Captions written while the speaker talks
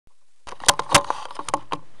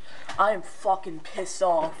I am fucking pissed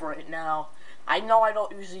off right now. I know I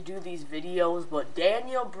don't usually do these videos, but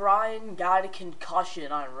Bryan got a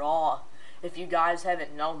concussion on Raw, if you guys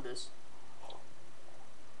haven't known this.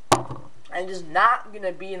 And he's not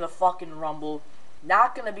gonna be in the fucking Rumble.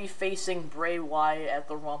 Not gonna be facing Bray Wyatt at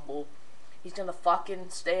the Rumble. He's gonna fucking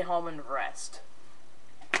stay home and rest.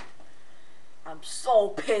 I'm so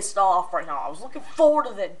pissed off right now. I was looking forward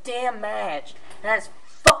to that damn match, and it's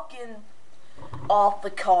fucking off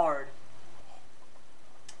the card.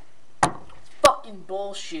 It's fucking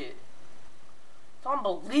bullshit. It's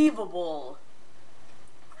unbelievable.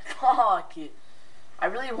 Fuck it. I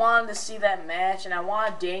really wanted to see that match, and I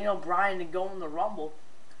wanted Bryan to go in the Rumble.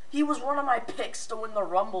 He was one of my picks to win the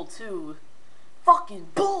Rumble, too. Fucking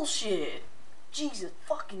bullshit. Jesus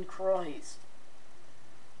fucking Christ.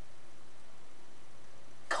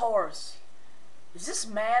 Of course. Is this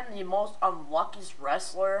man the most unluckiest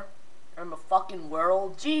wrestler in the fucking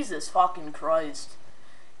world? Jesus fucking Christ.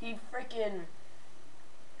 He freaking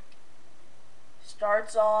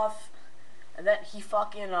starts off, and then he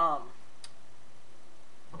fucking,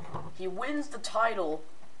 he wins the title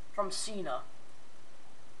from Cena.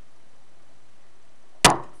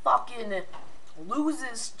 Fucking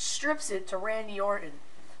loses, strips it to Randy Orton.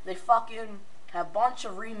 They fucking have a bunch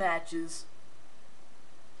of rematches.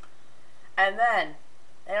 And then,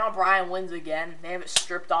 Bryan wins again. They have it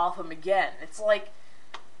stripped off him again. It's like,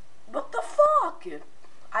 what the fuck?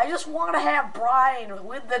 I just want to have Bryan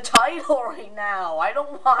win the title right now. I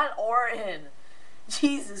don't want Orton.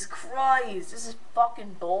 Jesus Christ, this is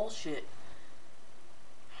fucking bullshit.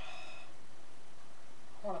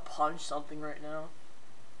 I want to punch something right now.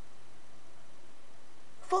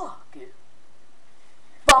 Fuck it.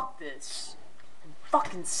 Fuck this. I'm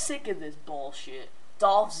fucking sick of this bullshit.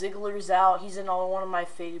 Dolph Ziggler's out. He's another one of my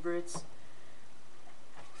favorites.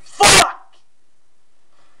 Fuck!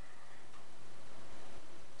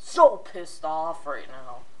 So pissed off right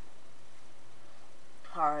now.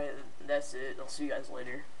 Alright, that's it. I'll see you guys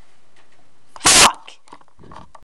later. Fuck!